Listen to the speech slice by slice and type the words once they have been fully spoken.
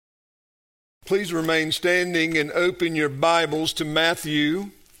Please remain standing and open your Bibles to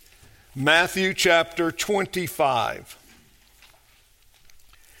Matthew chapter 25.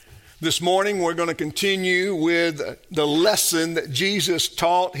 This morning we're going to continue with the lesson that Jesus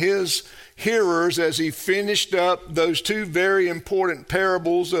taught his hearers as he finished up those two very important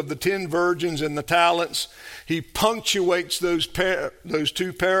parables of the 10 virgins and the talents. He punctuates those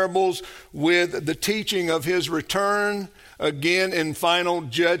two parables with the teaching of his return again in final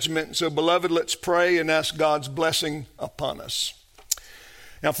judgment. So, beloved, let's pray and ask God's blessing upon us.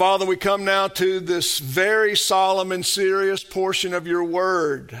 Now, Father, we come now to this very solemn and serious portion of your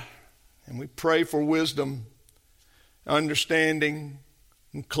word, and we pray for wisdom, understanding,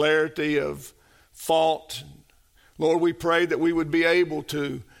 and clarity of thought. Lord, we pray that we would be able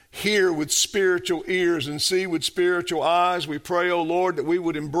to hear with spiritual ears and see with spiritual eyes. We pray, oh Lord, that we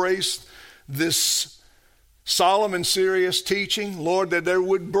would embrace this solemn and serious teaching, Lord, that it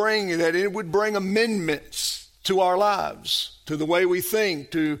would bring amendments to our lives, to the way we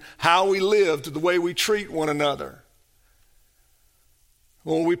think, to how we live, to the way we treat one another.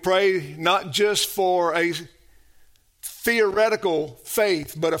 Lord, we pray not just for a theoretical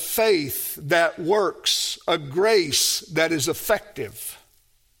faith, but a faith that works, a grace that is effective.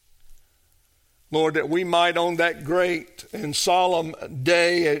 Lord, that we might on that great and solemn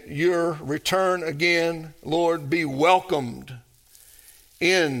day at your return again, Lord, be welcomed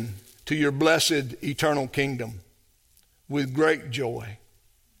into your blessed eternal kingdom with great joy.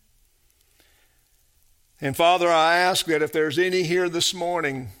 And Father, I ask that if there's any here this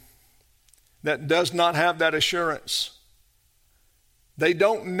morning that does not have that assurance, they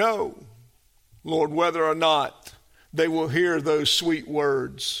don't know, Lord, whether or not they will hear those sweet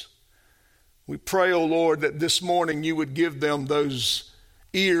words. We pray, O Lord, that this morning you would give them those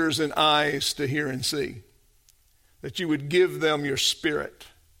ears and eyes to hear and see, that you would give them your spirit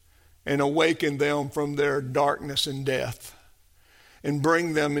and awaken them from their darkness and death and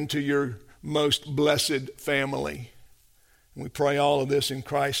bring them into your most blessed family. And we pray all of this in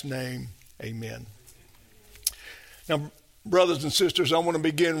Christ's name. Amen. Now, brothers and sisters, I want to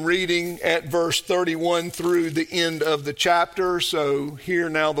begin reading at verse 31 through the end of the chapter. So hear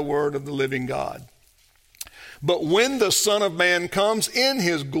now the word of the living God. But when the Son of Man comes in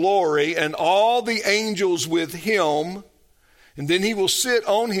his glory and all the angels with him, and then he will sit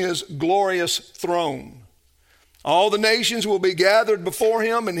on his glorious throne. All the nations will be gathered before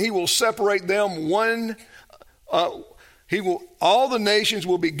him, and he will separate them all the nations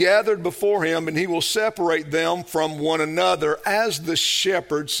will be gathered before him, and he will separate them from one another as the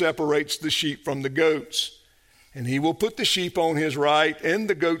shepherd separates the sheep from the goats. And he will put the sheep on his right and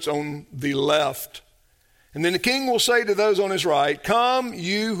the goats on the left. And then the king will say to those on his right, "Come,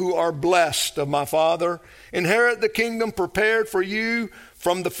 you who are blessed of my Father, inherit the kingdom prepared for you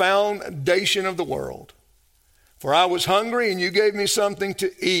from the foundation of the world. For I was hungry, and you gave me something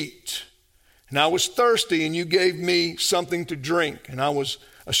to eat. And I was thirsty, and you gave me something to drink. And I was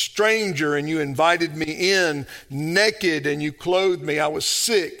a stranger, and you invited me in. Naked, and you clothed me. I was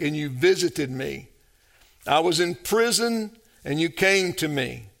sick, and you visited me. I was in prison, and you came to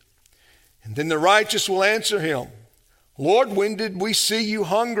me." And then the righteous will answer him, "Lord, when did we see you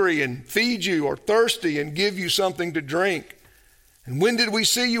hungry and feed you, or thirsty and give you something to drink? And when did we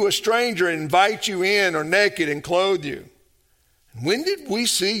see you a stranger and invite you in, or naked and clothe you? And when did we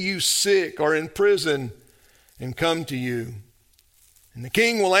see you sick or in prison and come to you?" And the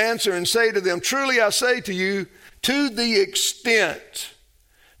king will answer and say to them, "Truly I say to you, to the extent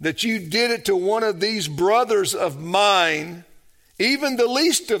that you did it to one of these brothers of mine, even the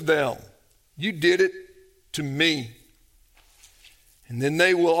least of them, you did it to me." And then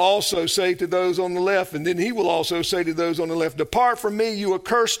they will also say to those on the left, and then he will also say to those on the left, "Depart from me, you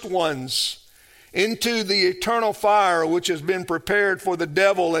accursed ones, into the eternal fire which has been prepared for the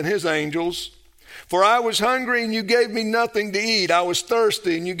devil and his angels. For I was hungry, and you gave me nothing to eat. I was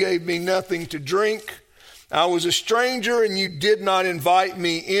thirsty, and you gave me nothing to drink. I was a stranger, and you did not invite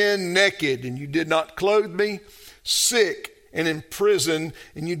me in. Naked, and you did not clothe me. Sick and in prison,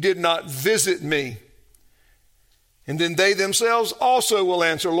 and you did not visit me." And then they themselves also will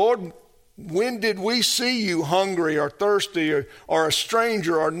answer, "Lord, when did we see you hungry or thirsty or a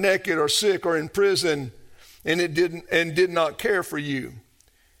stranger or naked or sick or in prison and did not care for you?"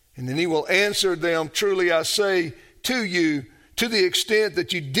 And then he will answer them, "Truly I say to you, to the extent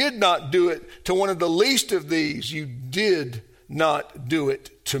that you did not do it to one of the least of these, you did not do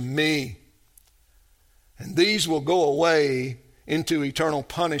it to me." And these will go away into eternal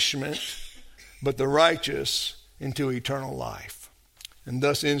punishment, but the righteous into eternal life. And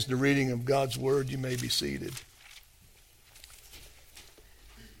thus ends the reading of God's word. You may be seated.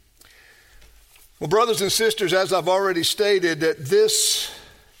 Well, brothers and sisters, as I've already stated, that this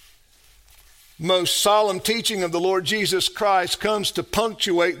most solemn teaching of the Lord Jesus Christ comes to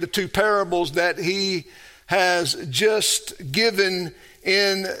punctuate the two parables that he has just given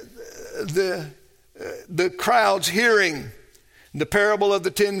in the crowd's hearing. The parable of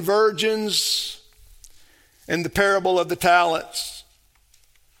the 10 virgins and the parable of the talents.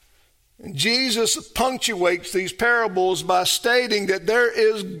 And Jesus punctuates these parables by stating that there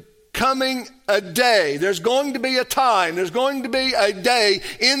is coming a day, there's going to be a time, there's going to be a day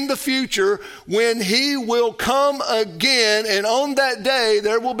in the future when he will come again, and on that day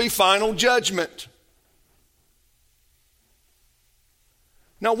there will be final judgment.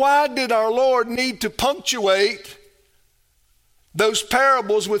 Now, why did our Lord need to punctuate those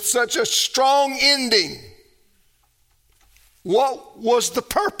parables with such a strong ending? What was the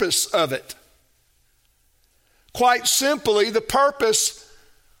purpose of it? Quite simply, the purpose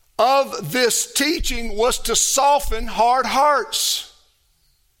of this teaching was to soften hard hearts.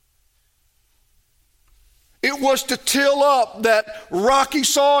 It was to till up that rocky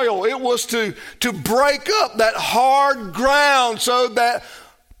soil. It was to break up that hard ground so that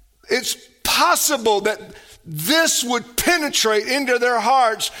it's possible that this would penetrate into their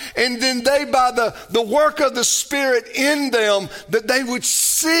hearts, and then they, by the work of the Spirit in them, that they would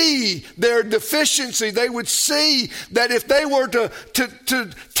see their deficiency. They would see that if they were to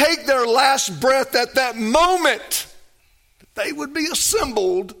take their last breath at that moment, they would be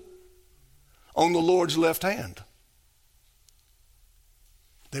assembled on the Lord's left hand.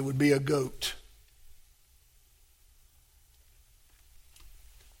 They would be a goat.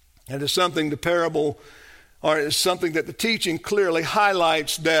 That is something the parable, or is something that the teaching clearly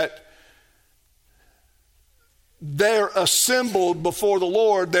highlights, that they're assembled before the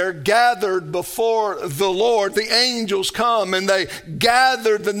Lord. They're gathered before the Lord. The angels come and they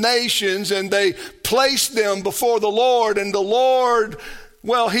gather the nations and they place them before the Lord. And the Lord,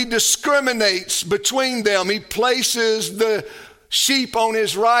 well, he discriminates between them. He places the sheep on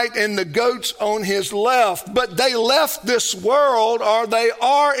his right and the goats on his left. But they left this world, or they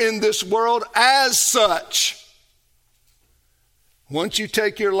are in this world as such. Once you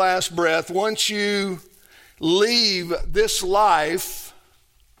take your last breath, once you leave this life,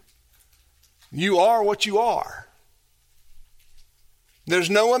 you are what you are. There's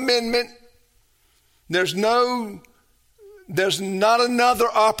no amendment. There's not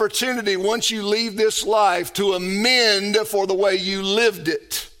another opportunity once you leave this life to amend for the way you lived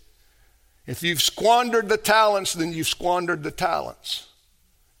it. If you've squandered the talents, then you've squandered the talents.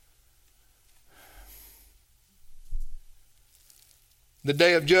 The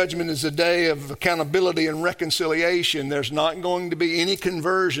day of judgment is a day of accountability and reconciliation. There's not going to be any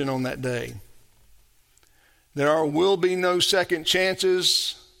conversion on that day. There will be no second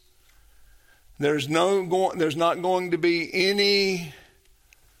chances. There's not going to be any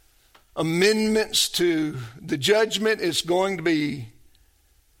amendments to the judgment. It's going to be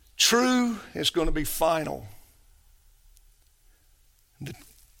true. It's going to be final.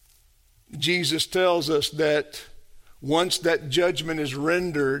 Jesus tells us that once that judgment is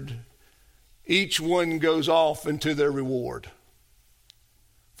rendered, each one goes off into their reward.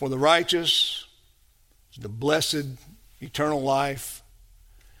 For the righteous, the blessed eternal life.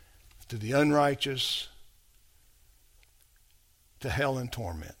 To the unrighteous, to hell and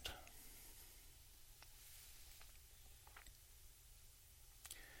torment.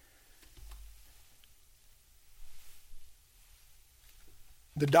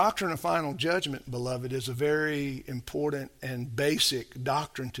 The doctrine of final judgment, beloved, is a very important and basic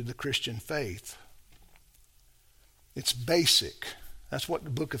doctrine to the Christian faith. It's basic. That's what the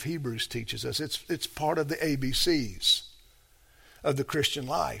book of Hebrews teaches us. It's part of the ABCs of the Christian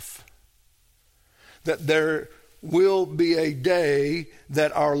life. That there will be a day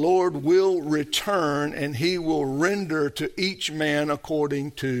that our Lord will return and he will render to each man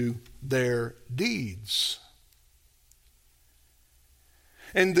according to their deeds.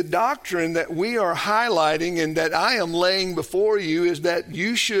 And the doctrine that we are highlighting and that I am laying before you is that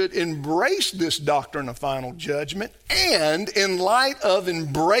you should embrace this doctrine of final judgment, and in light of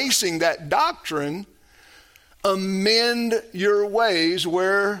embracing that doctrine, amend your ways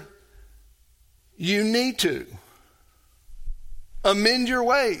where you need to. Amend your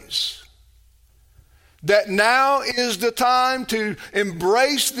ways. that now is the time to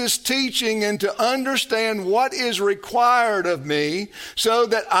embrace this teaching and to understand what is required of me so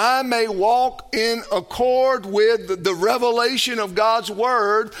that I may walk in accord with the revelation of God's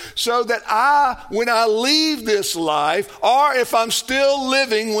word, so that when I leave this life, or if I'm still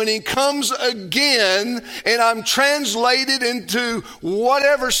living when he comes again and I'm translated into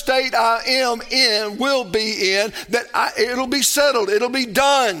whatever state I will be in, that it'll be settled, it'll be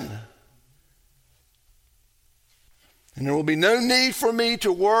done. And there will be no need for me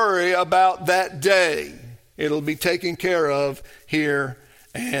to worry about that day. It'll be taken care of here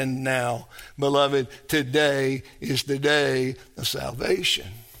and now. Beloved, today is the day of salvation.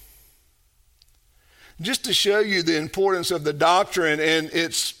 Just to show you the importance of the doctrine and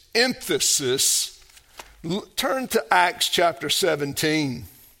its emphasis, turn to Acts chapter 17.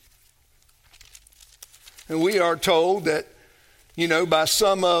 And we are told that, by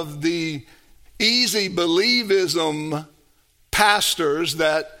some of the easy believism pastors,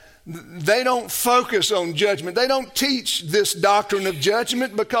 that they don't focus on judgment. They don't teach this doctrine of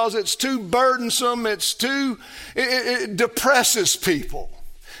judgment because it's too burdensome. It depresses people.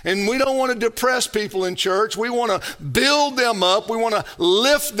 And we don't want to depress people in church. We want to build them up. We want to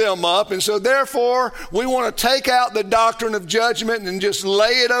lift them up. And so therefore, we want to take out the doctrine of judgment and just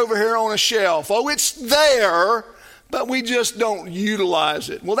lay it over here on a shelf. Oh, it's there, but we just don't utilize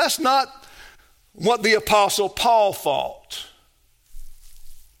it. Well, that's not what the Apostle Paul thought.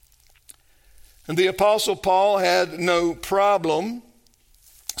 And the Apostle Paul had no problem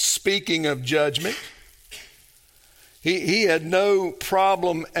speaking of judgment. He had no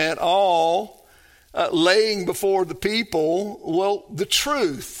problem at all laying before the people, the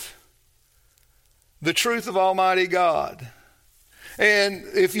truth of Almighty God. And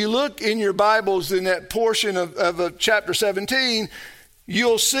if you look in your Bibles in that portion of chapter 17,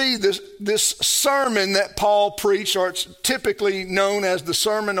 you'll see this sermon that Paul preached, or it's typically known as the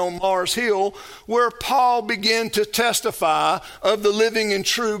Sermon on Mars Hill, where Paul began to testify of the living and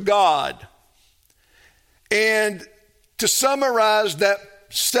true God. And to summarize that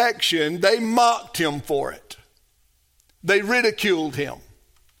section, they mocked him for it. They ridiculed him.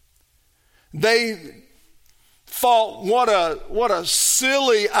 They thought, what a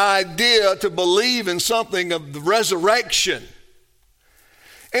silly idea to believe in something of the resurrection.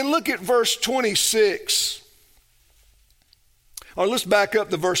 And look at verse 26. Or let's back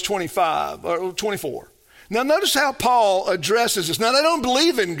up to verse 25 or 24. Now notice how Paul addresses this. Now they don't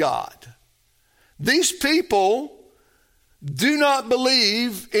believe in God. These people do not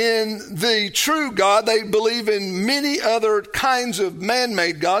believe in the true God. They believe in many other kinds of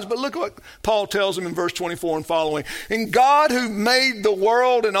man-made gods. But look what Paul tells them in verse 24 and following. And God, who made the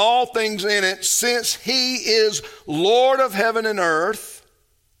world and all things in it, since he is Lord of heaven and earth,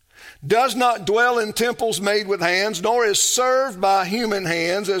 does not dwell in temples made with hands, nor is served by human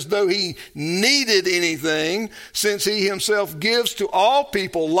hands as though he needed anything, since he himself gives to all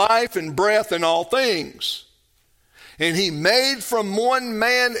people life and breath and all things. And he made from one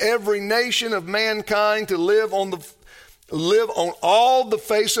man every nation of mankind to live on all the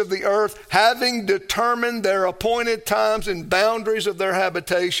face of the earth, having determined their appointed times and boundaries of their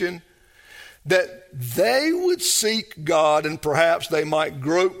habitation, that they would seek God, and perhaps they might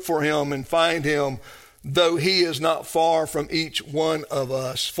grope for him and find him, though he is not far from each one of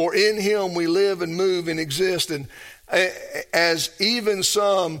us. For in him we live and move and exist, and as even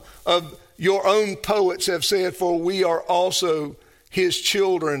some of your own poets have said, for we are also his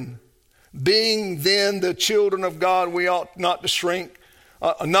children. Being then the children of God, we ought not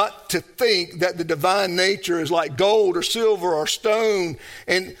to think that the divine nature is like gold or silver or stone,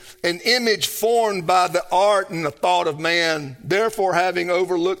 and an image formed by the art and the thought of man. Therefore, having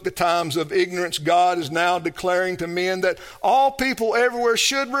overlooked the times of ignorance, God is now declaring to men that all people everywhere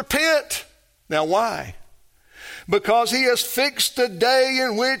should repent. Now, why? Because he has fixed a day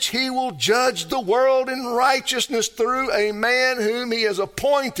in which he will judge the world in righteousness through a man whom he has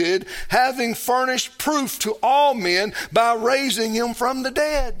appointed, having furnished proof to all men by raising him from the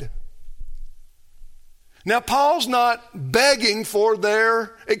dead. Now, Paul's not begging for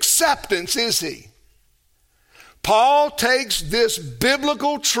their acceptance, is he? Paul takes this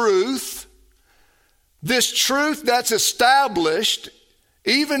biblical truth, this truth that's established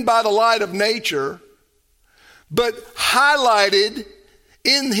even by the light of nature, but highlighted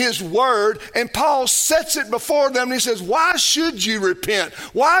in his word, and Paul sets it before them and he says, why should you repent?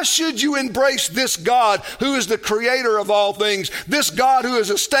 Why should you embrace this God who is the creator of all things, this God who has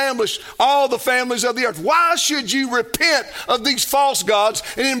established all the families of the earth? Why should you repent of these false gods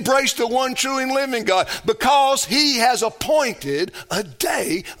and embrace the one true and living God? Because he has appointed a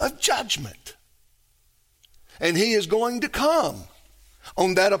day of judgment. And he is going to come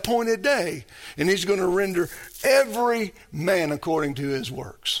on that appointed day. And he's going to render every man according to his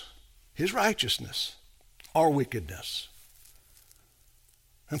works, his righteousness or wickedness.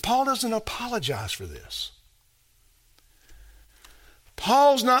 And Paul doesn't apologize for this.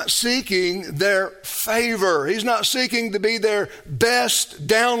 Paul's not seeking their favor. He's not seeking to be their best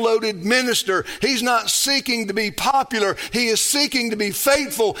downloaded minister. He's not seeking to be popular. He is seeking to be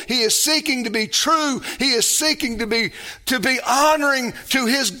faithful. He is seeking to be true. He is seeking to be honoring to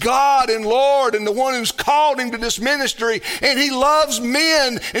his God and Lord and the one who's called him to this ministry. And he loves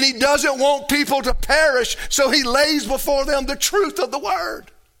men and he doesn't want people to perish. So he lays before them the truth of the word.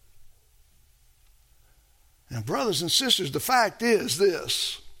 Now, brothers and sisters, the fact is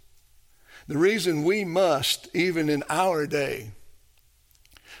this. The reason we must, even in our day,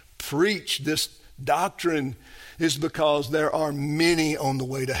 preach this doctrine is because there are many on the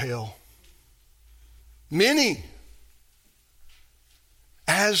way to hell. Many.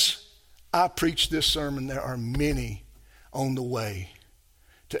 As I preach this sermon, there are many on the way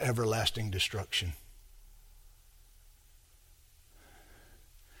to everlasting destruction.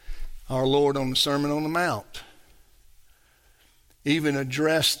 Our Lord on the Sermon on the Mount even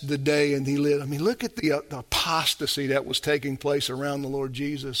addressed the day and he lived. I mean, look at the apostasy that was taking place around the Lord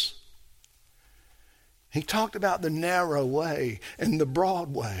Jesus. He talked about the narrow way and the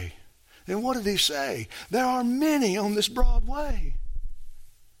broad way. And what did he say? There are many on this broad way.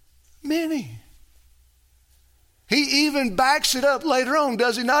 Many. He even backs it up later on,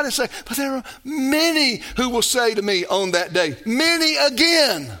 does he not? And say, but there are many who will say to me on that day, many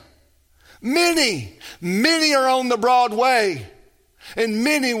again. Many are on the broad way. And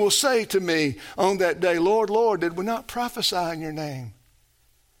many will say to me on that day, Lord, Lord, did we not prophesy in your name?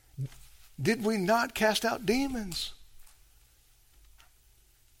 Did we not cast out demons?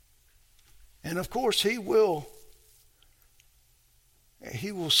 And of course, he will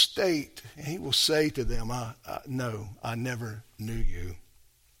state, he will say to them, no, I never knew you.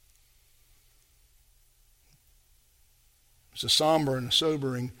 It's a somber and a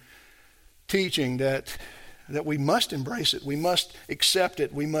sobering teaching that we must embrace it. We must accept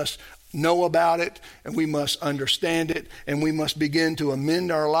it. We must know about it, and we must understand it, and we must begin to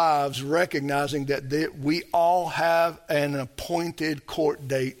amend our lives, recognizing that we all have an appointed court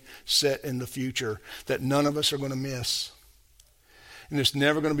date set in the future that none of us are going to miss. And it's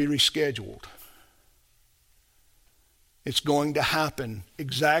never going to be rescheduled. It's going to happen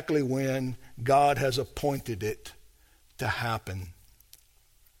exactly when God has appointed it to happen.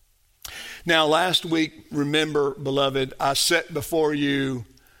 Now, last week, remember, beloved, I set before you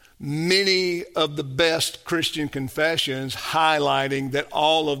many of the best Christian confessions, highlighting that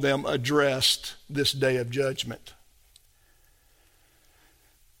all of them addressed this day of judgment.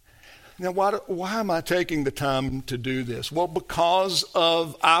 Now, why am I taking the time to do this? Well, because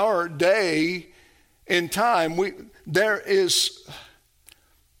of our day and time, there is,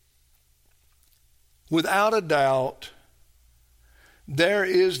 without a doubt, there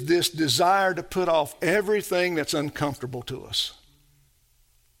is this desire to put off everything that's uncomfortable to us.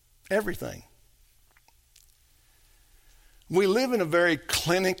 Everything. We live in a very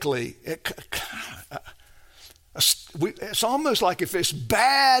clinically, it's almost like if it's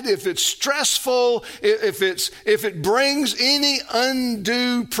bad, if it's stressful, if it brings any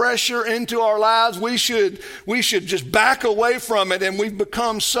undue pressure into our lives, we should just back away from it, and we've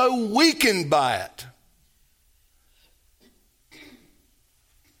become so weakened by it.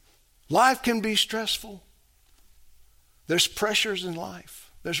 Life can be stressful. There's pressures in life.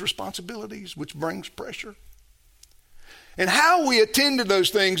 There's responsibilities, which brings pressure. And how we attend to those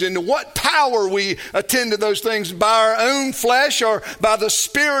things and what power we attend to those things by our own flesh or by the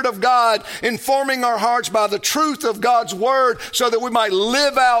Spirit of God, informing our hearts by the truth of God's word so that we might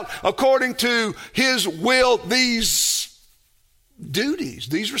live out according to his will these duties,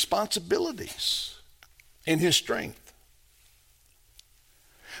 these responsibilities in his strength.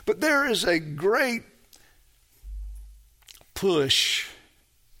 But there is a great push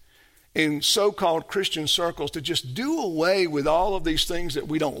in so-called Christian circles to just do away with all of these things that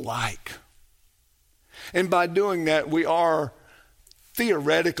we don't like. And by doing that, we are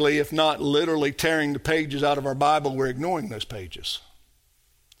theoretically, if not literally, tearing the pages out of our Bible. We're ignoring those pages.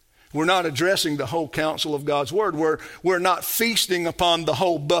 We're not addressing the whole counsel of God's word. We're not feasting upon the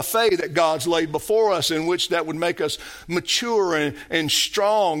whole buffet that God's laid before us, in which that would make us mature and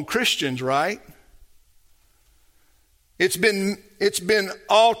strong Christians, right? It's been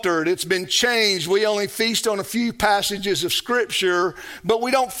altered. It's been changed. We only feast on a few passages of Scripture, but we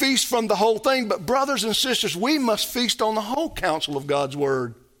don't feast from the whole thing. But brothers and sisters, we must feast on the whole counsel of God's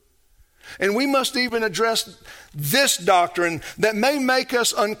word. And we must even address this doctrine that may make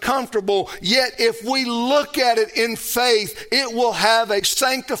us uncomfortable, yet if we look at it in faith, it will have a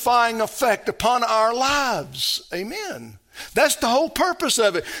sanctifying effect upon our lives. Amen. That's the whole purpose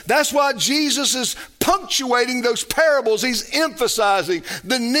of it. That's why Jesus is punctuating those parables. He's emphasizing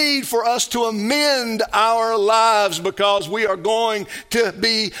the need for us to amend our lives because we are going to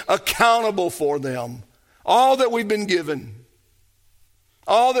be accountable for them. All that we've been given.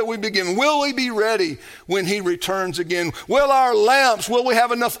 All that we've been given. Will we be ready when he returns again? Will we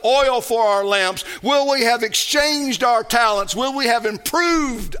have enough oil for our lamps? Will we have exchanged our talents? Will we have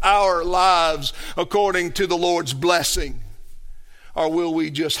improved our lives according to the Lord's blessing? Or will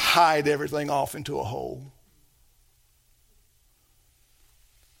we just hide everything off into a hole?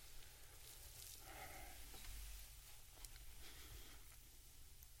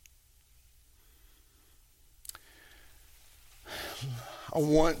 I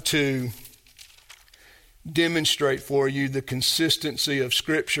want to demonstrate for you the consistency of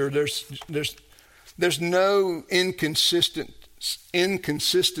Scripture. There's no inconsistency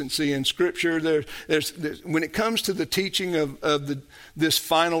in Scripture. There's when it comes to the teaching of this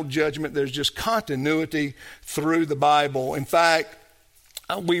final judgment, there's just continuity through the Bible. In fact,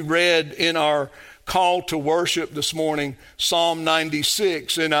 we read in our call to worship this morning, Psalm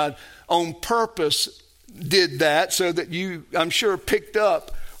 96, and I on purpose did that so that you, I'm sure, picked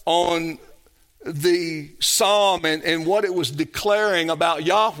up on the psalm and what it was declaring about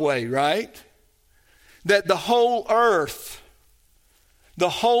Yahweh, right? That the whole earth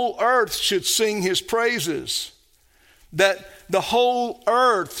should sing his praises. That the whole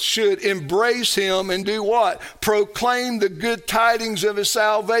earth should embrace him and do what? Proclaim the good tidings of his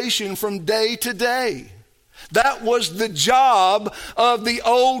salvation from day to day. That was the job of the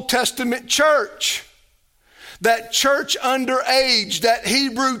Old Testament church. That church under age, that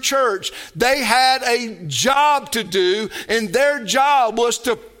Hebrew church, they had a job to do, and their job was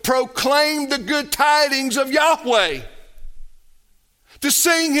to proclaim the good tidings of Yahweh. To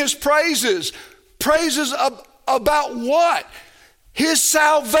sing his praises. Praises about what? His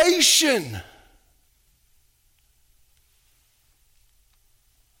salvation.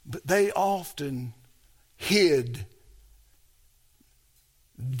 But they often hid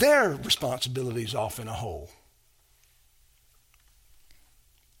their responsibilities off in a hole.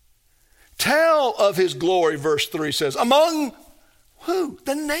 Tell of his glory, verse 3 says, among who?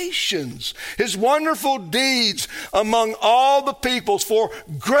 The nations. His wonderful deeds among all the peoples. For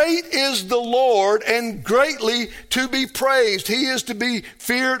great is the Lord and greatly to be praised. He is to be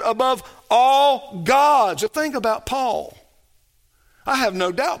feared above all gods. Think about Paul. I have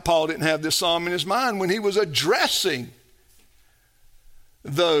no doubt Paul didn't have this psalm in his mind when he was addressing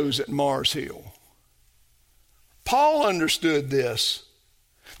those at Mars Hill. Paul understood this.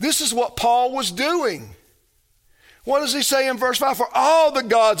 This is what Paul was doing. What does he say in verse 5? For all the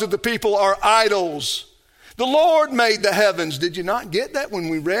gods of the people are idols. The Lord made the heavens. Did you not get that when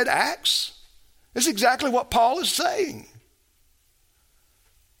we read Acts? That's exactly what Paul is saying.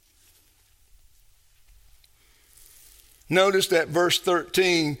 Notice that verse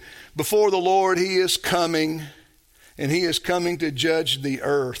 13, before the Lord he is coming, and he is coming to judge the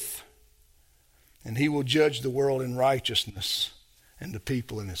earth, and he will judge the world in righteousness and the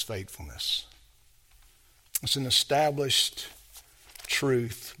people in his faithfulness. It's an established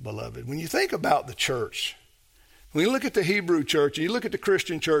truth, beloved. When you think about the church, when you look at the Hebrew church, and you look at the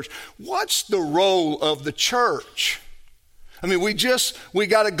Christian church, what's the role of the church? I mean, we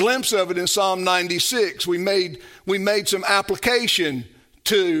got a glimpse of it in Psalm 96. We made some application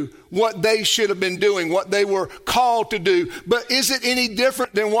to what they should have been doing, what they were called to do. But is it any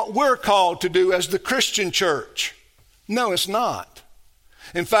different than what we're called to do as the Christian church? No, it's not.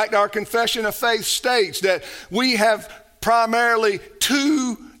 In fact, our confession of faith states that we have primarily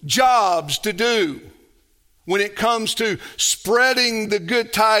two jobs to do when it comes to spreading the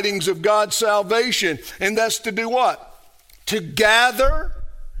good tidings of God's salvation. And that's to do what? To gather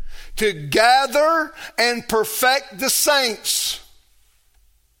and perfect the saints.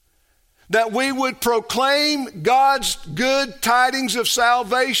 That we would proclaim God's good tidings of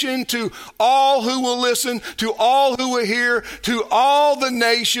salvation to all who will listen, to all who will hear, to all the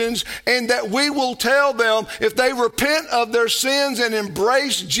nations, and that we will tell them if they repent of their sins and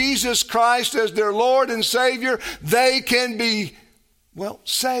embrace Jesus Christ as their Lord and Savior, they can be,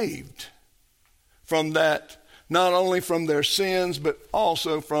 saved from that, not only from their sins, but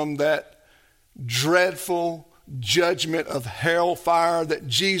also from that dreadful judgment of hellfire that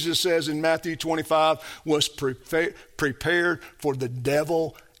Jesus says in Matthew 25 was prepared for the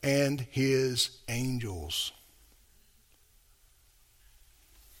devil and his angels.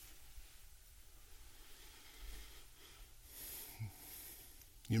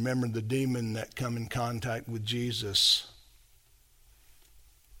 You remember the demon that come in contact with Jesus.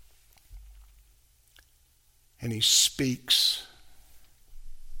 And he speaks.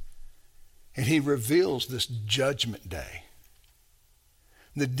 And he reveals this judgment day.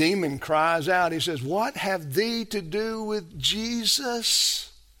 The demon cries out. He says, "What have thee to do with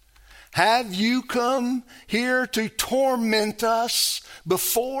Jesus? Have you come here to torment us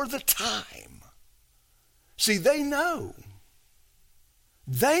before the time?" See, they know.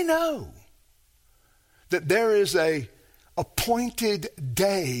 They know that there is a appointed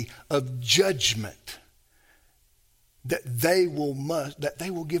day of judgment that they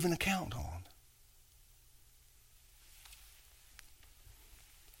will give an account on.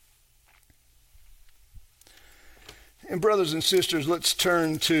 And brothers and sisters, let's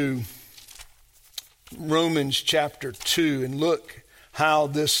turn to Romans chapter 2 and look how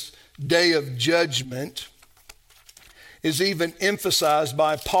this day of judgment is even emphasized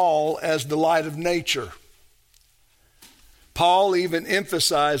by Paul as the light of nature. Paul even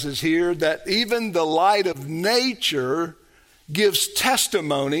emphasizes here that even the light of nature gives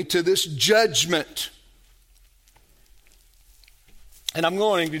testimony to this judgment. And I'm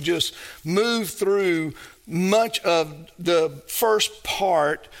going to just move through much of the first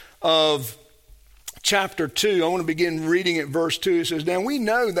part of chapter 2. I want to begin reading at verse 2. It says, "Now we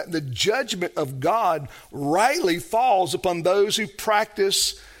know that the judgment of God rightly falls upon those who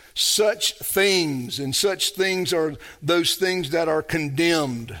practice such things, and such things are those things that are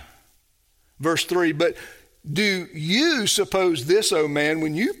condemned." Verse 3, "But do you suppose this, O man,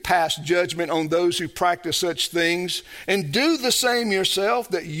 when you pass judgment on those who practice such things and do the same yourself,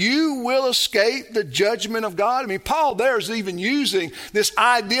 that you will escape the judgment of God?" I mean, Paul there is even using this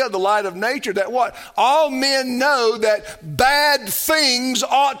idea of the light of nature, that what? All men know that bad things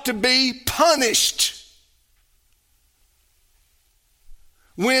ought to be punished.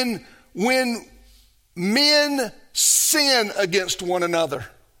 When men sin against one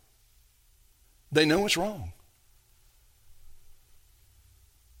another, they know it's wrong.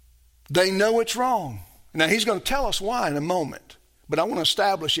 They know it's wrong. Now, he's going to tell us why in a moment, but I want to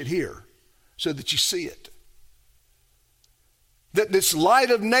establish it here so that you see it. That this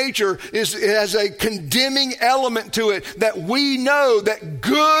light of nature has a condemning element to it, that we know that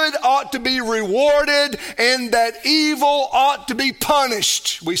good ought to be rewarded and that evil ought to be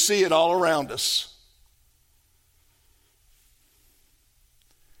punished. We see it all around us.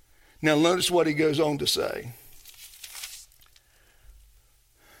 Now notice what he goes on to say.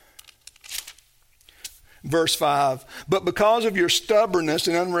 Verse 5, "But because of your stubbornness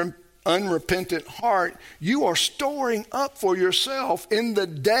and unrepentant heart, you are storing up for yourself in the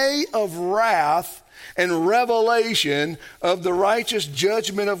day of wrath and revelation of the righteous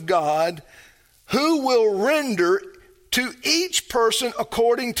judgment of God, who will render to each person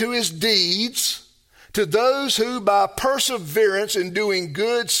according to his deeds. To those who by perseverance in doing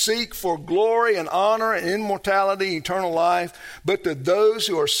good seek for glory and honor and immortality, eternal life, but to those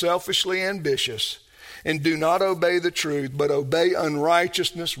who are selfishly ambitious and do not obey the truth, but obey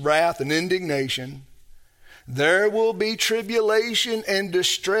unrighteousness, wrath, and indignation, there will be tribulation and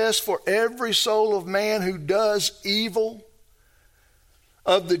distress for every soul of man who does evil,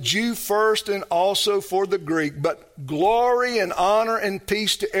 of the Jew first and also for the Greek, but glory and honor and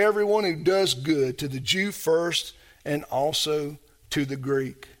peace to everyone who does good, to the Jew first and also to the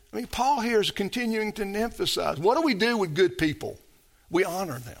Greek." I mean, Paul here is continuing to emphasize, what do we do with good people? We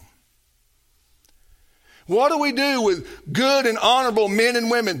honor them. What do we do with good and honorable men and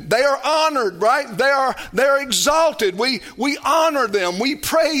women? They are honored, right? They're exalted. We honor them. We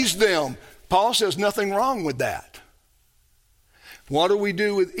praise them. Paul says nothing wrong with that. What do we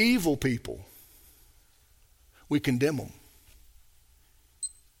do with evil people? We condemn them.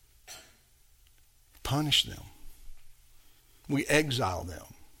 Punish them. We exile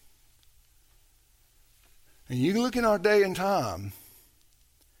them. And you look in our day and time,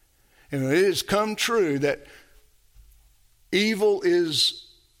 and it has come true that evil is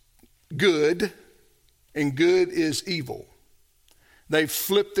good and good is evil. They've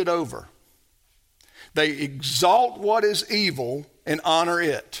flipped it over. They exalt what is evil and honor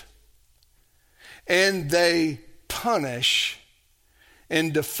it. And they punish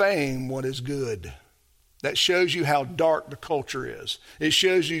and defame what is good. That shows you how dark the culture is. It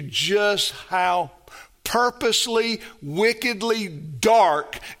shows you just how purposely, wickedly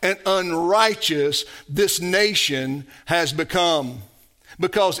dark and unrighteous this nation has become.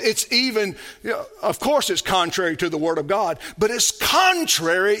 Because it's even, of course it's contrary to the Word of God, but it's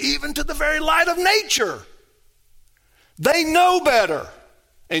contrary even to the very light of nature. They know better,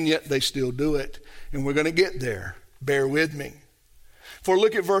 and yet they still do it. And we're going to get there. Bear with me. For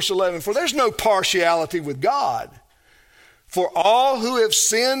look at verse 11. For there's no partiality with God. For all who have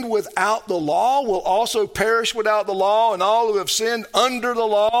sinned without the law will also perish without the law, and all who have sinned under the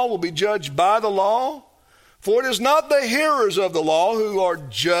law will be judged by the law. For it is not the hearers of the law who are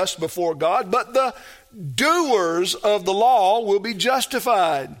just before God, but the doers of the law will be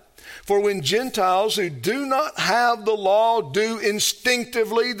justified. For when Gentiles who do not have the law do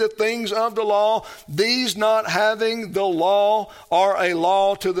instinctively the things of the law, these not having the law are a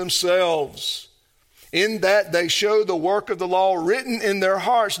law to themselves, in that they show the work of the law written in their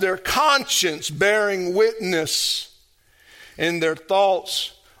hearts, their conscience bearing witness, and their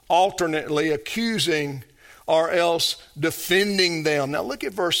thoughts alternately accusing or else defending them. Now look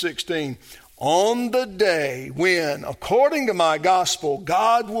at verse 16. On the day when, according to my gospel,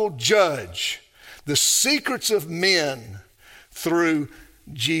 God will judge the secrets of men through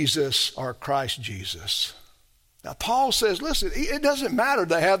Jesus or Christ Jesus. Now Paul says, listen, it doesn't matter if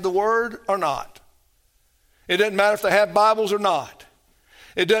they have the word or not. It doesn't matter if they have Bibles or not.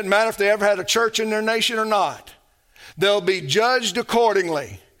 It doesn't matter if they ever had a church in their nation or not. They'll be judged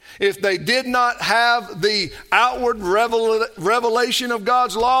accordingly. If they did not have the outward revelation of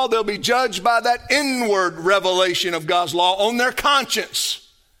God's law, they'll be judged by that inward revelation of God's law on their conscience.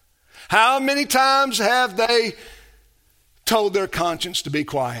 How many times have they told their conscience to be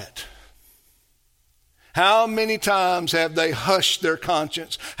quiet? How many times have they hushed their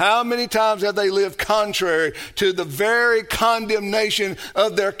conscience? How many times have they lived contrary to the very condemnation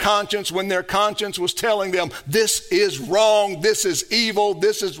of their conscience when their conscience was telling them, this is wrong, this is evil,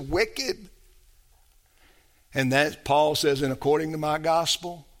 this is wicked? And that Paul says, and according to my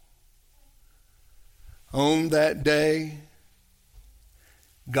gospel, on that day,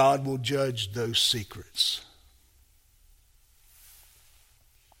 God will judge those secrets.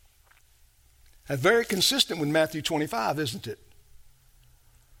 That's very consistent with Matthew 25, isn't it?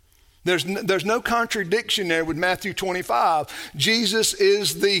 There's no contradiction there with Matthew 25. Jesus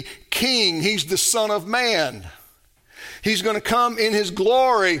is the King. He's the Son of Man. He's going to come in his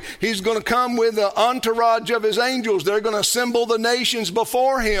glory. He's going to come with the entourage of his angels. They're going to assemble the nations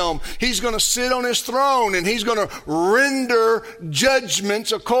before him. He's going to sit on his throne, and he's going to render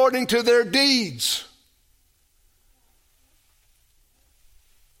judgments according to their deeds.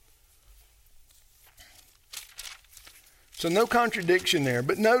 So no contradiction there.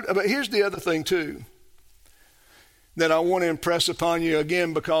 But here's the other thing too that I want to impress upon you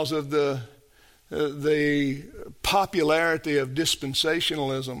again because of the popularity of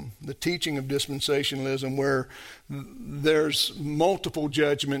dispensationalism, the teaching of dispensationalism, where there's multiple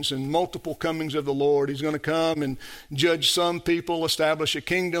judgments and multiple comings of the Lord. He's going to come and judge some people, establish a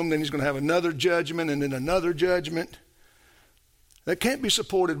kingdom, then he's going to have another judgment and then another judgment. That can't be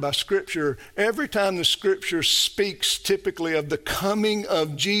supported by Scripture. Every time the Scripture speaks typically of the coming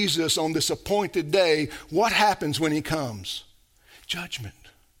of Jesus on this appointed day, what happens when he comes? Judgment.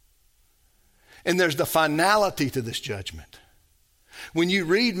 And there's the finality to this judgment. When you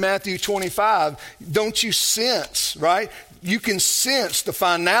read Matthew 25, don't you sense, right? You can sense the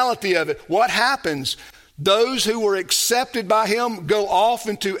finality of it. What happens? Those who were accepted by him go off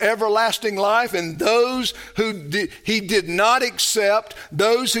into everlasting life, and those who he did not accept,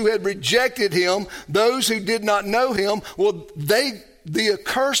 those who had rejected him, those who did not know him, well, the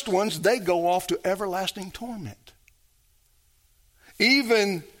accursed ones, they go off to everlasting torment.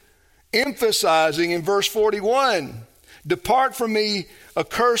 Even emphasizing in verse 41, depart from me,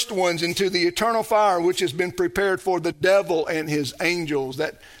 accursed ones, into the eternal fire which has been prepared for the devil and his angels.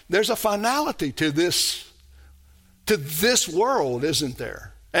 That there's a finality to this world, isn't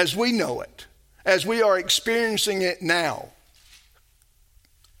there? As we know it, as we are experiencing it now.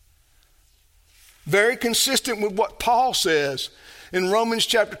 Very consistent with what Paul says in Romans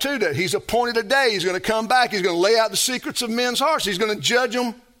chapter 2, that he's appointed a day. He's going to come back. He's going to lay out the secrets of men's hearts. He's going to judge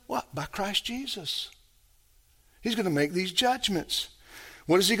them, what? By Christ Jesus. He's going to make these judgments.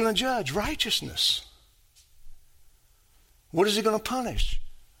 What is he going to judge? Righteousness. What is he going to punish?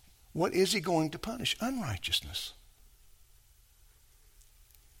 What is he going to punish? Unrighteousness.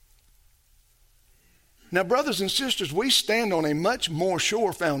 Now, brothers and sisters, we stand on a much more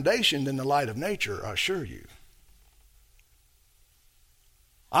sure foundation than the light of nature, I assure you.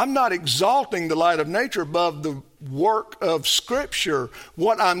 I'm not exalting the light of nature above the work of Scripture.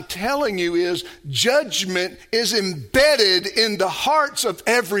 What I'm telling you is judgment is embedded in the hearts of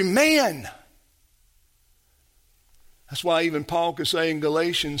every man. That's why even Paul could say in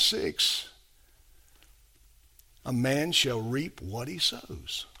Galatians 6, a man shall reap what he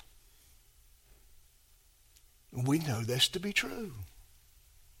sows. We know this to be true.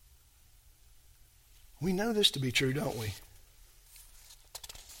 We know this to be true, don't we?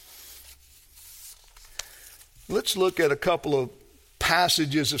 Let's look at a couple of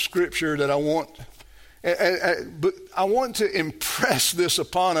passages of Scripture that I want to impress this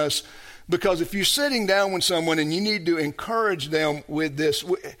upon us, because if you're sitting down with someone and you need to encourage them with this,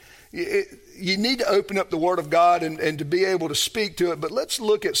 you need to open up the Word of God and to be able to speak to it. But let's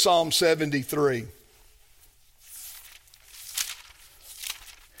look at Psalm 73.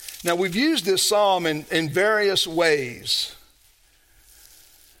 Now, we've used this psalm in various ways.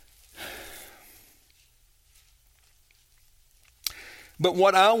 But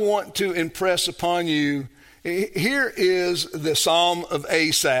what I want to impress upon you, here is the Psalm of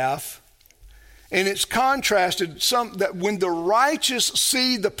Asaph. And it's contrasted that when the righteous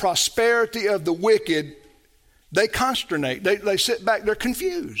see the prosperity of the wicked, they consternate. They sit back, they're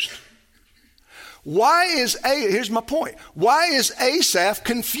confused. Here's my point. Why is Asaph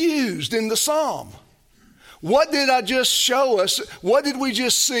confused in the psalm? What did I just show us? What did we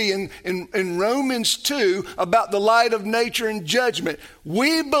just see in Romans 2 about the light of nature and judgment?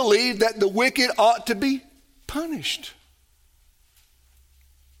 We believe that the wicked ought to be punished.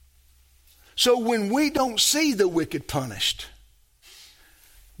 So when we don't see the wicked punished,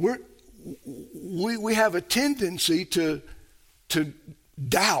 we have a tendency to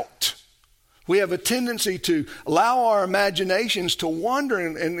doubt. We have a tendency to allow our imaginations to wander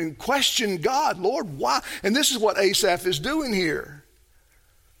and question God. Lord, why? And this is what Asaph is doing here.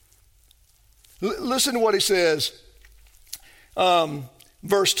 Listen to what he says.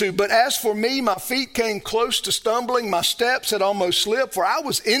 Verse 2, but as for me, my feet came close to stumbling. My steps had almost slipped, for I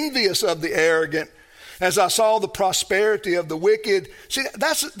was envious of the arrogant as I saw the prosperity of the wicked. See,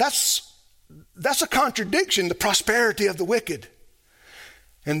 that's a contradiction, the prosperity of the wicked.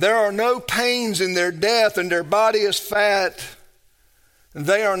 And there are no pains in their death, and their body is fat. And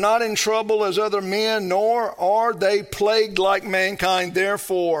they are not in trouble as other men, nor are they plagued like mankind.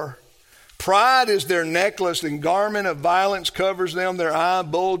 Therefore, pride is their necklace, and garment of violence covers them. Their eye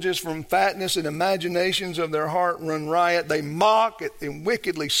bulges from fatness, and imaginations of their heart run riot. They mock and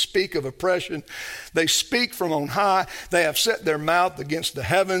wickedly speak of oppression. They speak from on high. They have set their mouth against the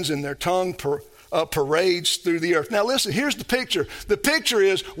heavens, and their tongue parades through the earth. Now listen, here's the picture. The picture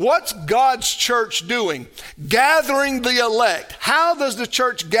is, what's God's church doing? Gathering the elect. How does the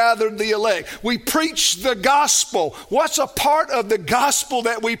church gather the elect? We preach the gospel. What's a part of the gospel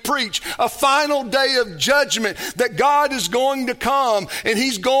that we preach? A final day of judgment, that God is going to come and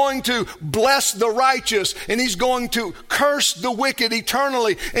he's going to bless the righteous and he's going to curse the wicked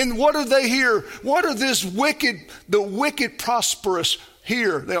eternally. And what do they hear? What are the wicked prosperous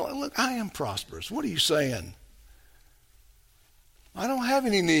here? They're like, look, I am prosperous. What are you saying? I don't have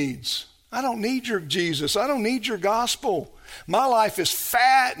any needs. I don't need your Jesus. I don't need your gospel. My life is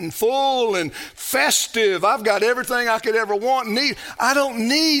fat and full and festive. I've got everything I could ever want and need. I don't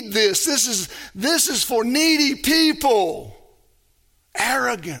need this. This is for needy people.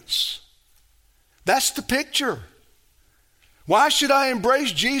 Arrogance. That's the picture. Why should I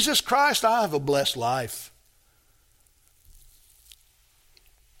embrace Jesus Christ? I have a blessed life.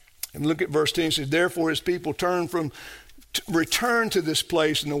 And look at verse 10. It says, therefore his people return to this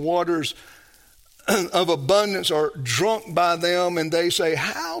place, and the waters of abundance are drunk by them. And they say,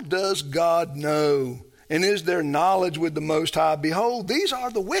 how does God know? And is there knowledge with the Most High? Behold, these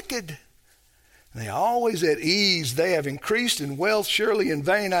are the wicked. They are always at ease. They have increased in wealth. Surely in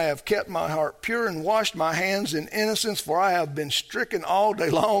vain I have kept my heart pure and washed my hands in innocence. For I have been stricken all day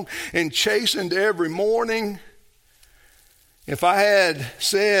long and chastened every morning. If I had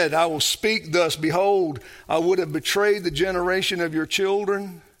said, I will speak thus, behold, I would have betrayed the generation of your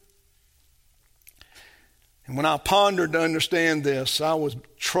children. And when I pondered to understand this, I was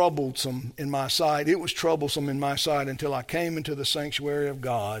troublesome in my sight. It was troublesome in my sight until I came into the sanctuary of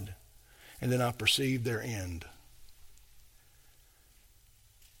God, and then I perceived their end.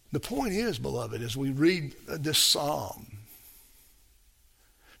 The point is, beloved, as we read this psalm,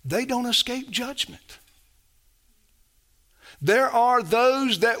 they don't escape judgment. There are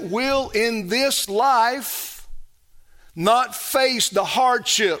those that will in this life not face the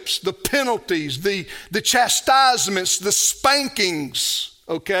hardships, the penalties, the chastisements, the spankings,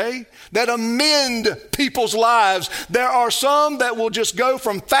 okay, that amend people's lives. There are some that will just go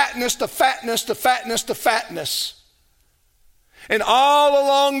from fatness to fatness to fatness to fatness. And all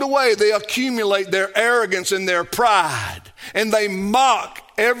along the way, they accumulate their arrogance and their pride, and they mock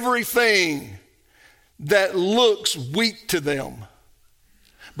everything that looks weak to them.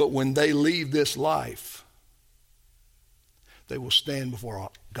 But when they leave this life, they will stand before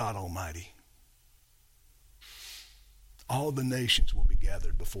God Almighty. All the nations will be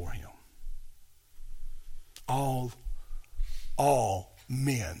gathered before him. All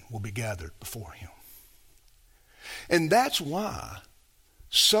men will be gathered before him. And that's why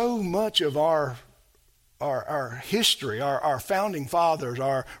so much of our history, our founding fathers,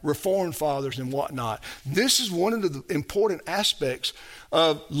 our reformed fathers and whatnot, this is one of the important aspects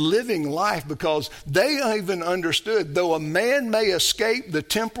of living life, because they even understood, though a man may escape the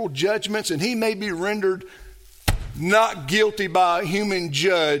temporal judgments and he may be rendered not guilty by a human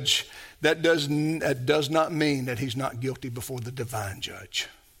judge, that does not mean that he's not guilty before the divine judge.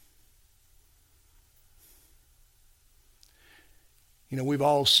 You know, we've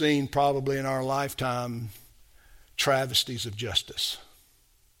all seen probably in our lifetime travesties of justice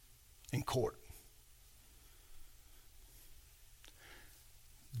in court.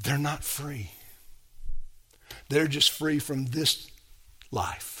 They're not free. They're just free from this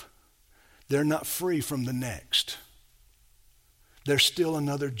life. They're not free from the next. There's still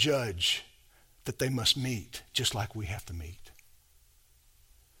another judge that they must meet, just like we have to meet.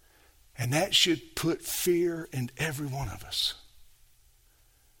 And that should put fear in every one of us.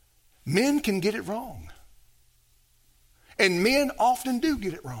 Men can get it wrong. And men often do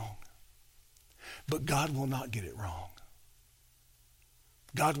get it wrong. But God will not get it wrong.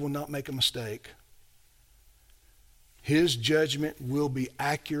 God will not make a mistake. His judgment will be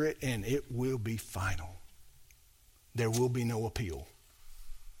accurate and it will be final. There will be no appeal.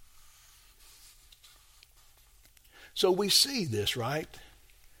 So we see this, right?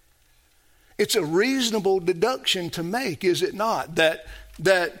 It's a reasonable deduction to make, is it not? That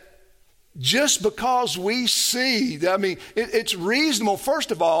just because we see, it's reasonable.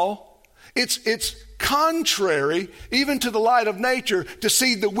 First of all, it's contrary even to the light of nature to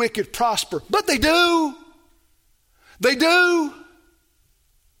see the wicked prosper. But they do. They do.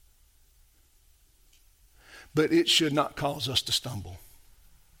 But it should not cause us to stumble.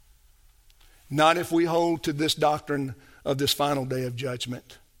 Not if we hold to this doctrine of this final day of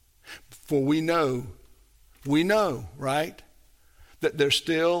judgment. For we know, right, that there's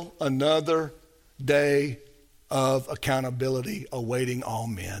still another day of accountability awaiting all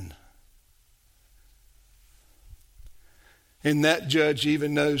men. And that judge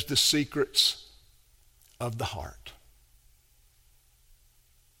even knows the secrets of the heart.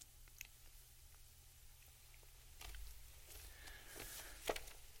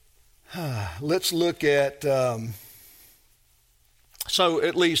 Let's look at,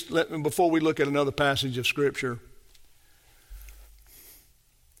 before we look at another passage of Scripture,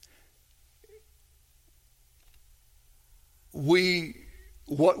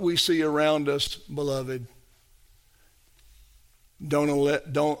 what we see around us, beloved, don't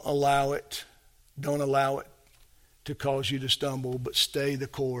allow it to cause you to stumble, but stay the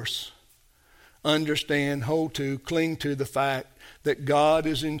course. Understand, hold to, cling to the fact that God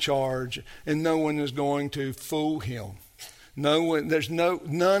is in charge and no one is going to fool him.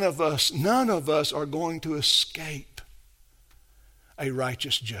 None of us are going to escape a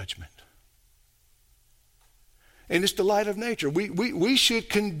righteous judgment. And it's the light of nature. We should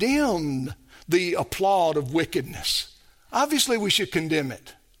condemn the applaud of wickedness. Obviously, we should condemn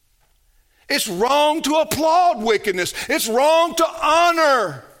it. It's wrong to applaud wickedness. It's wrong to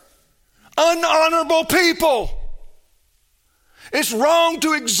honor unhonorable people. It's wrong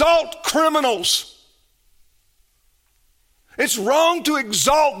to exalt criminals. It's wrong to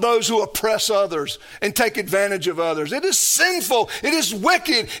exalt those who oppress others and take advantage of others. It is sinful. It is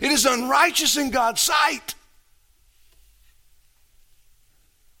wicked. It is unrighteous in God's sight.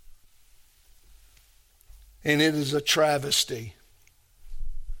 And it is a travesty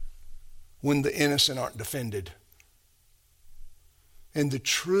when the innocent aren't defended. And the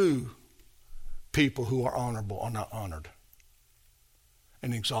true people who are honorable are not honored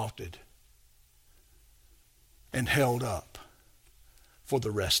and exalted and held up for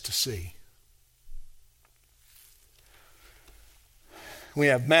the rest to see. We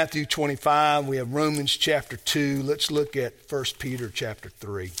have Matthew 25. We have Romans chapter 2. Let's look at 1 Peter chapter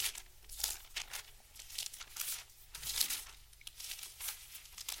 3.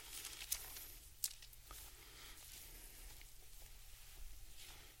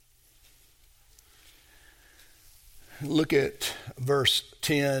 Look at verse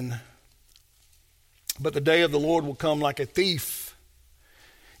 10. But the day of the Lord will come like a thief,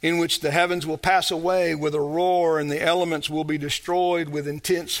 in which the heavens will pass away with a roar, and the elements will be destroyed with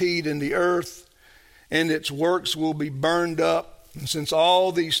intense heat, and the earth and its works will be burned up. And since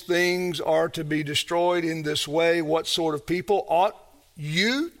all these things are to be destroyed in this way, what sort of people ought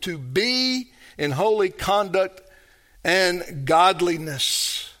you to be in holy conduct and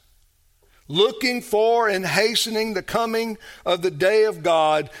godliness? looking for and hastening the coming of the day of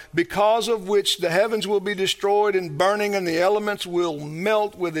God, because of which the heavens will be destroyed and burning, and the elements will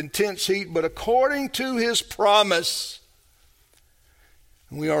melt with intense heat. But according to his promise,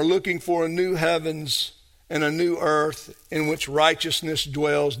 we are looking for a new heavens and a new earth in which righteousness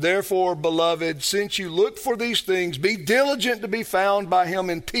dwells. Therefore, beloved, since you look for these things, be diligent to be found by him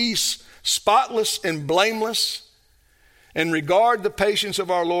in peace, spotless and blameless, and regard the patience of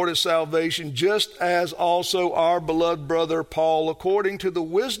our Lord as salvation, just as also our beloved brother Paul, according to the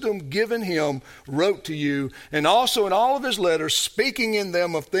wisdom given him, wrote to you, and also in all of his letters, speaking in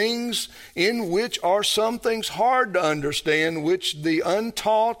them of things in which are some things hard to understand, which the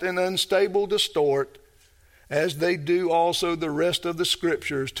untaught and unstable distort, as they do also the rest of the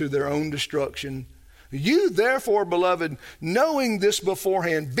scriptures, to their own destruction. You therefore, beloved, knowing this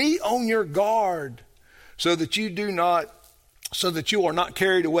beforehand, be on your guard, so that you are not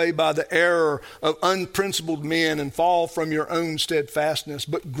carried away by the error of unprincipled men and fall from your own steadfastness,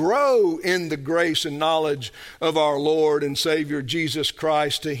 but grow in the grace and knowledge of our Lord and Savior Jesus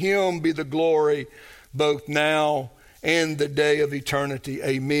Christ. To him be the glory both now and the day of eternity.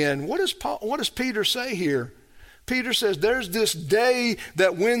 Amen. What does Peter say here? Peter says there's this day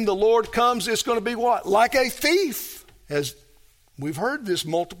that when the Lord comes, it's going to be what? Like a thief. As we've heard this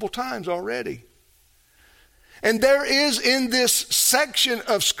multiple times already. And there is in this section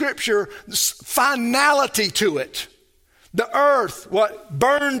of Scripture finality to it. The earth, what?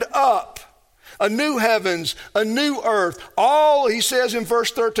 Burned up. A new heavens, a new earth. All, he says in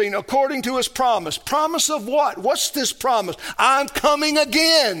verse 13, according to his promise. Promise of what? What's this promise? I'm coming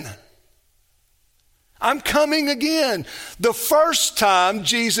again. I'm coming again. The first time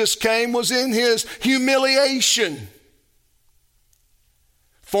Jesus came was in his humiliation.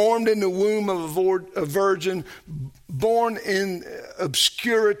 Formed in the womb of a virgin, born in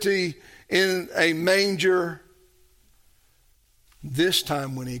obscurity in a manger. This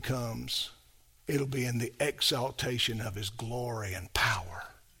time when he comes, it'll be in the exaltation of his glory and power.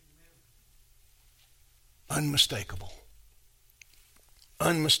 Unmistakable.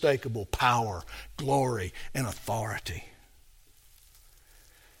 Unmistakable power, glory, and authority.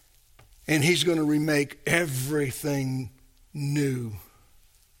 And he's going to remake everything new.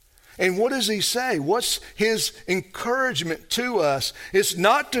 And what does he say? What's his encouragement to us? It's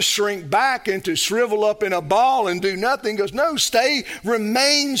not to shrink back and to shrivel up in a ball and do nothing. He goes, no,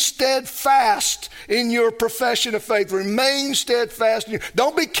 remain steadfast in your profession of faith. Remain steadfast.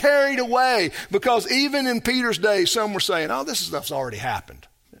 Don't be carried away, because even in Peter's day, some were saying, oh, this stuff's already happened.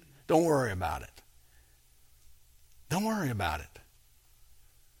 Don't worry about it. Don't worry about it.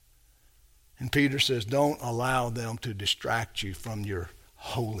 And Peter says, don't allow them to distract you from your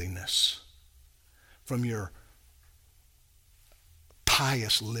holiness, from your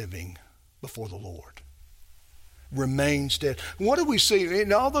pious living before the Lord. Remain steadfast. What do we see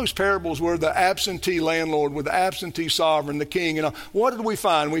in all those parables where the absentee landlord with the absentee sovereign, the king, and all, what did we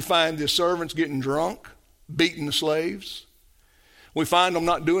find? We find the servants getting drunk, beating the slaves. We find them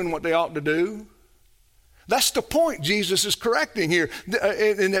not doing what they ought to do. That's the point Jesus is correcting here.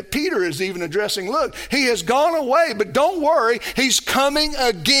 And that Peter is even addressing, look, he has gone away, but don't worry, he's coming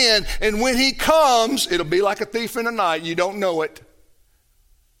again. And when he comes, it'll be like a thief in the night. You don't know it.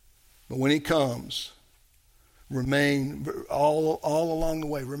 But when he comes, remain all along the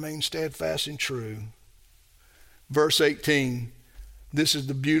way, remain steadfast and true. Verse 18, this is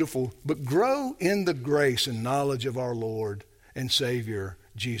the beautiful, but grow in the grace and knowledge of our Lord and Savior,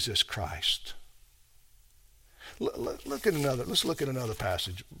 Jesus Christ. Let's look at another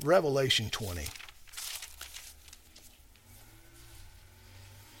passage. Revelation 20.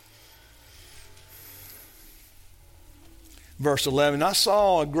 Verse 11, I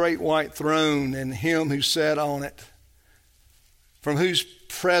saw a great white throne and him who sat on it, from whose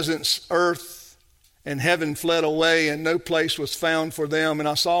presence earth and heaven fled away, and no place was found for them. And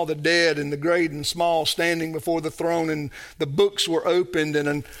I saw the dead and the great and small standing before the throne, and the books were opened,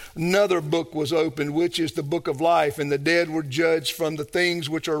 and another book was opened, which is the book of life. And the dead were judged from the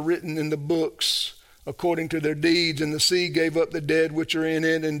things which are written in the books, according to their deeds. And the sea gave up the dead which are in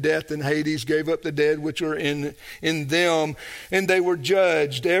it, and death and Hades gave up the dead which are in them. And they were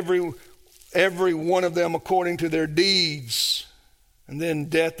judged, every one of them according to their deeds. And then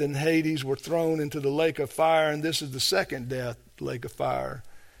death and Hades were thrown into the lake of fire, and this is the second death, lake of fire.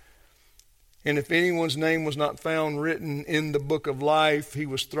 And if anyone's name was not found written in the book of life, he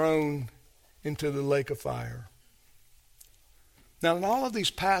was thrown into the lake of fire. Now, in all of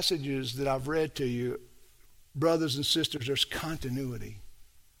these passages that I've read to you, brothers and sisters, there's continuity.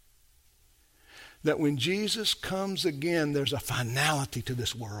 That when Jesus comes again, there's a finality to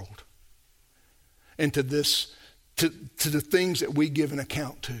this world. and to the things that we give an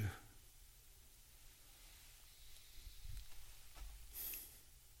account to.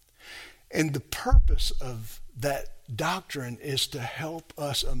 And the purpose of that doctrine is to help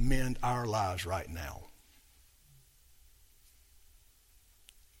us amend our lives right now.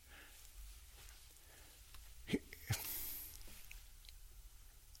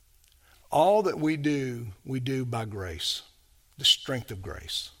 All that we do by grace, the strength of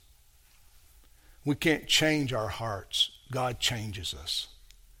grace. We can't change our hearts. God changes us.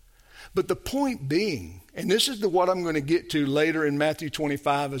 But the point being, and this is what I'm going to get to later in Matthew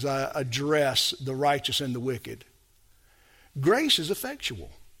 25 as I address the righteous and the wicked. Grace is effectual.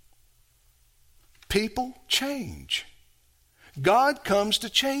 People change. God comes to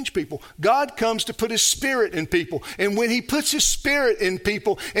change people. God comes to put His Spirit in people. And when He puts His Spirit in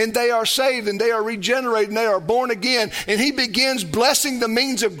people and they are saved and they are regenerated and they are born again, and He begins blessing the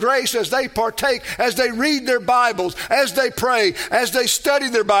means of grace as they partake, as they read their Bibles, as they pray, as they study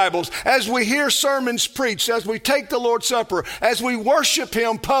their Bibles, as we hear sermons preached, as we take the Lord's Supper, as we worship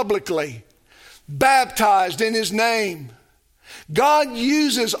Him publicly, baptized in His name. God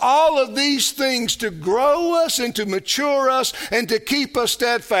uses all of these things to grow us and to mature us and to keep us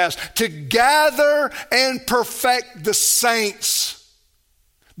steadfast, to gather and perfect the saints,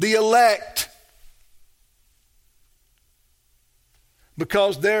 the elect.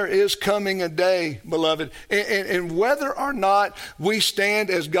 Because there is coming a day, beloved, and whether or not we stand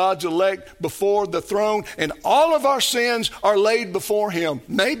as God's elect before the throne and all of our sins are laid before Him,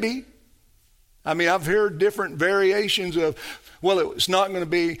 maybe. I mean, I've heard different variations of, well, it's not going to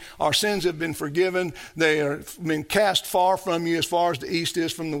be, our sins have been forgiven. They have been cast far from you as far as the east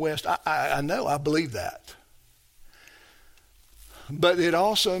is from the west. I know, I believe that. But it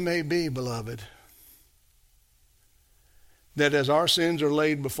also may be, beloved, that as our sins are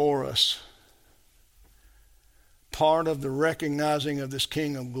laid before us, part of the recognizing of this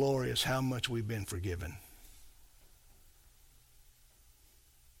King of Glory is how much we've been forgiven.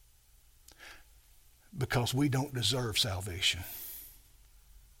 Because we don't deserve salvation.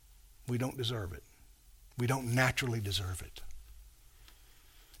 We don't deserve it. We don't naturally deserve it.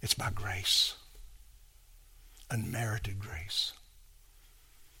 It's by grace. Unmerited grace.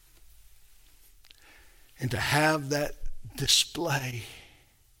 And to have that display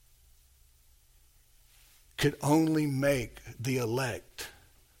could only make the elect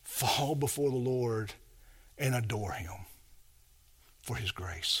fall before the Lord and adore Him for His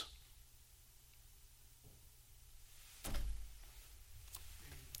grace.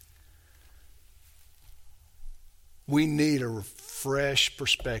 We need a fresh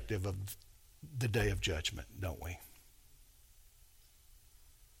perspective of the day of judgment, don't we?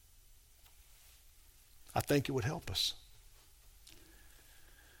 I think it would help us.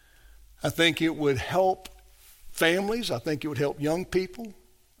 I think it would help families. I think it would help young people.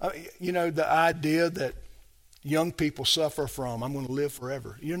 You know, the idea that young people suffer from, I'm going to live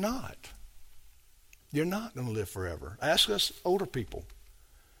forever. You're not. You're not going to live forever. Ask us older people.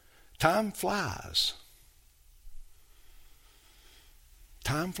 Time flies.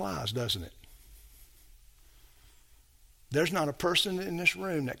 Time flies, doesn't it? There's not a person in this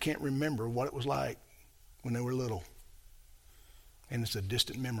room that can't remember what it was like when they were little. And it's a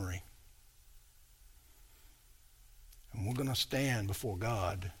distant memory. And we're going to stand before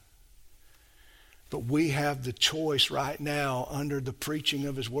God. But we have the choice right now, under the preaching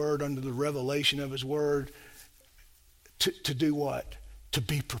of His Word, under the revelation of His Word, to do what? To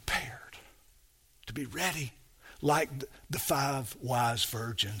be prepared. To be ready. Like the 5 wise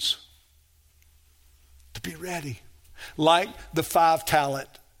virgins. To be ready. Like the 5-talent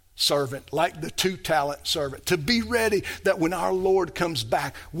servant. Like the 2-talent servant. To be ready that when our Lord comes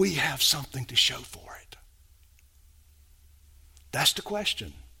back, we have something to show for it. That's the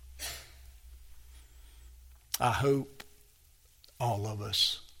question. I hope all of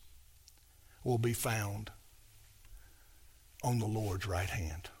us will be found on the Lord's right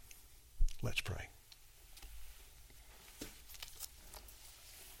hand. Let's pray.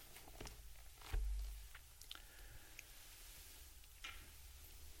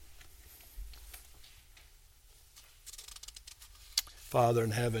 Father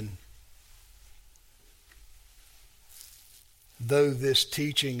in heaven, though this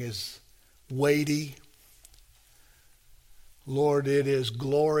teaching is weighty, Lord, it is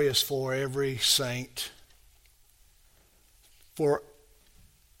glorious for every saint, for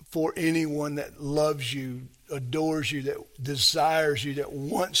anyone that loves you, adores you, that desires you, that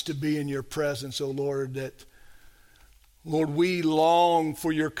wants to be in your presence, oh Lord, that Lord, we long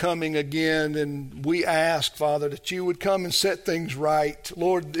for your coming again, and we ask, Father, that you would come and set things right.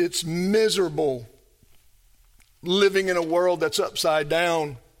 Lord, it's miserable living in a world that's upside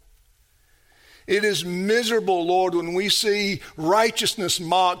down. It is miserable, Lord, when we see righteousness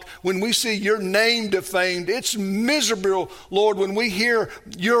mocked, when we see your name defamed. It's miserable, Lord, when we hear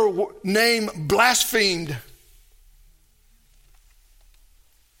your name blasphemed.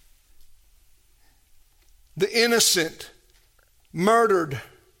 The innocent murdered.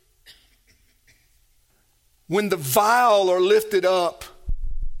 When the vile are lifted up,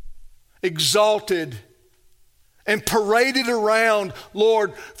 exalted, and paraded around,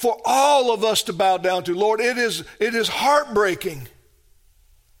 Lord, for all of us to bow down to. Lord, it is heartbreaking.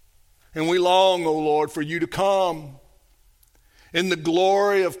 And we long, O Lord, for you to come in the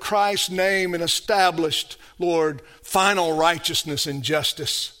glory of Christ's name and established, Lord, final righteousness and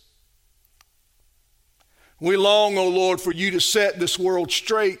justice. We long, O Lord, for you to set this world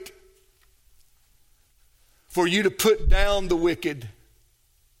straight, for you to put down the wicked,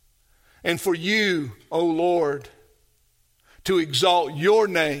 and for you, O Lord, to exalt your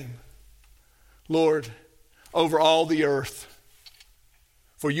name, Lord, over all the earth.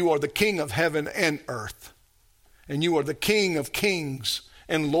 For you are the King of heaven and earth, and you are the King of kings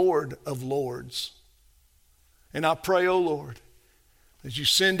and Lord of lords. And I pray, O Lord, as you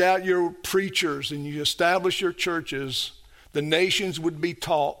send out your preachers and you establish your churches, the nations would be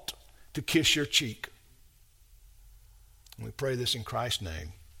taught to kiss your cheek. And we pray this in Christ's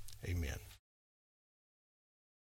name. Amen.